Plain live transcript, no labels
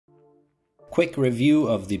Quick review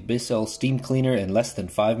of the Bissell Steam Cleaner in less than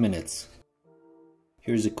 5 minutes.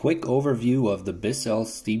 Here's a quick overview of the Bissell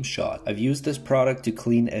Steam Shot. I've used this product to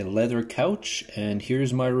clean a leather couch, and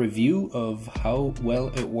here's my review of how well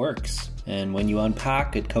it works. And when you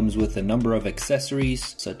unpack, it comes with a number of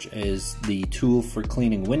accessories such as the tool for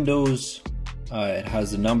cleaning windows. It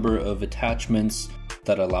has a number of attachments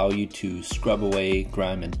that allow you to scrub away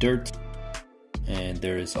grime and dirt. And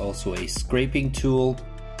there is also a scraping tool.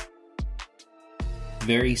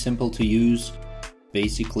 Very simple to use.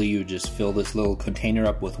 Basically, you just fill this little container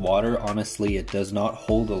up with water. Honestly, it does not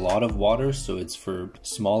hold a lot of water, so it's for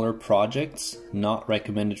smaller projects. Not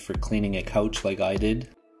recommended for cleaning a couch like I did,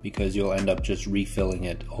 because you'll end up just refilling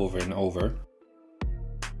it over and over.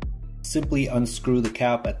 Simply unscrew the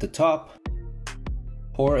cap at the top,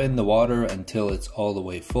 pour in the water until it's all the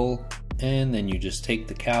way full, and then you just take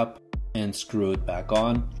the cap and screw it back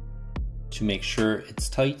on. To make sure it's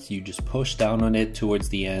tight, you just push down on it towards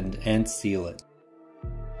the end and seal it.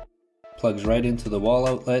 Plugs right into the wall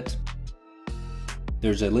outlet.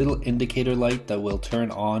 There's a little indicator light that will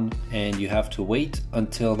turn on, and you have to wait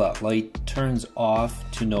until that light turns off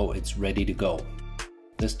to know it's ready to go.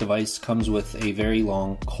 This device comes with a very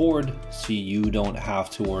long cord, so you don't have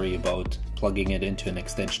to worry about plugging it into an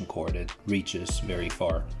extension cord. It reaches very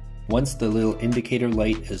far. Once the little indicator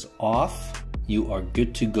light is off, you are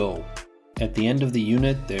good to go. At the end of the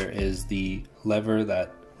unit, there is the lever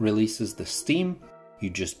that releases the steam. You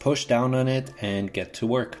just push down on it and get to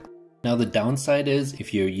work. Now the downside is,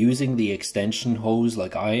 if you're using the extension hose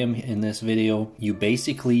like I am in this video, you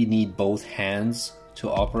basically need both hands to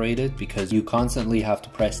operate it, because you constantly have to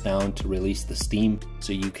press down to release the steam,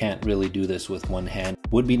 so you can't really do this with one hand.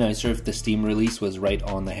 Would be nicer if the steam release was right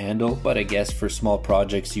on the handle, but I guess for small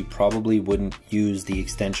projects you probably wouldn't use the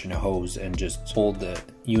extension hose and just hold the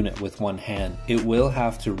unit with one hand. It will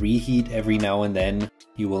have to reheat every now and then.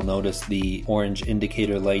 You will notice the orange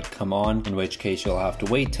indicator light come on, in which case you'll have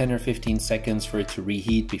to wait 10 or 15 seconds for it to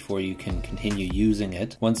reheat before you can continue using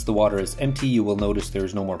it. Once the water is empty, you will notice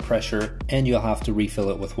there's no more pressure, and you'll have to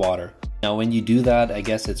refill it with water. Now when you do that, I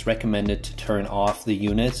guess it's recommended to turn off the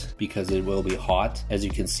unit because it will be hot. As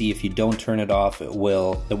you can see, if you don't turn it off, the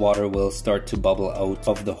water will start to bubble out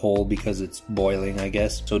of the hole because it's boiling, I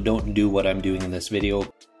guess. So don't do what I'm doing in this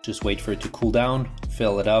video. Just wait for it to cool down,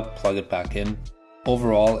 fill it up, plug it back in.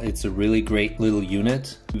 Overall, it's a really great little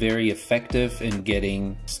unit, very effective in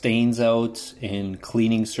getting stains out, in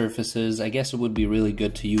cleaning surfaces. I guess it would be really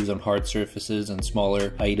good to use on hard surfaces and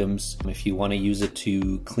smaller items. If you want to use it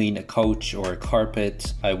to clean a couch or a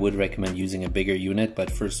carpet, I would recommend using a bigger unit,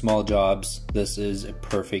 but for small jobs, this is a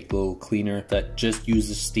perfect little cleaner that just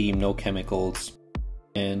uses steam, no chemicals,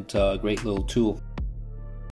 and a great little tool.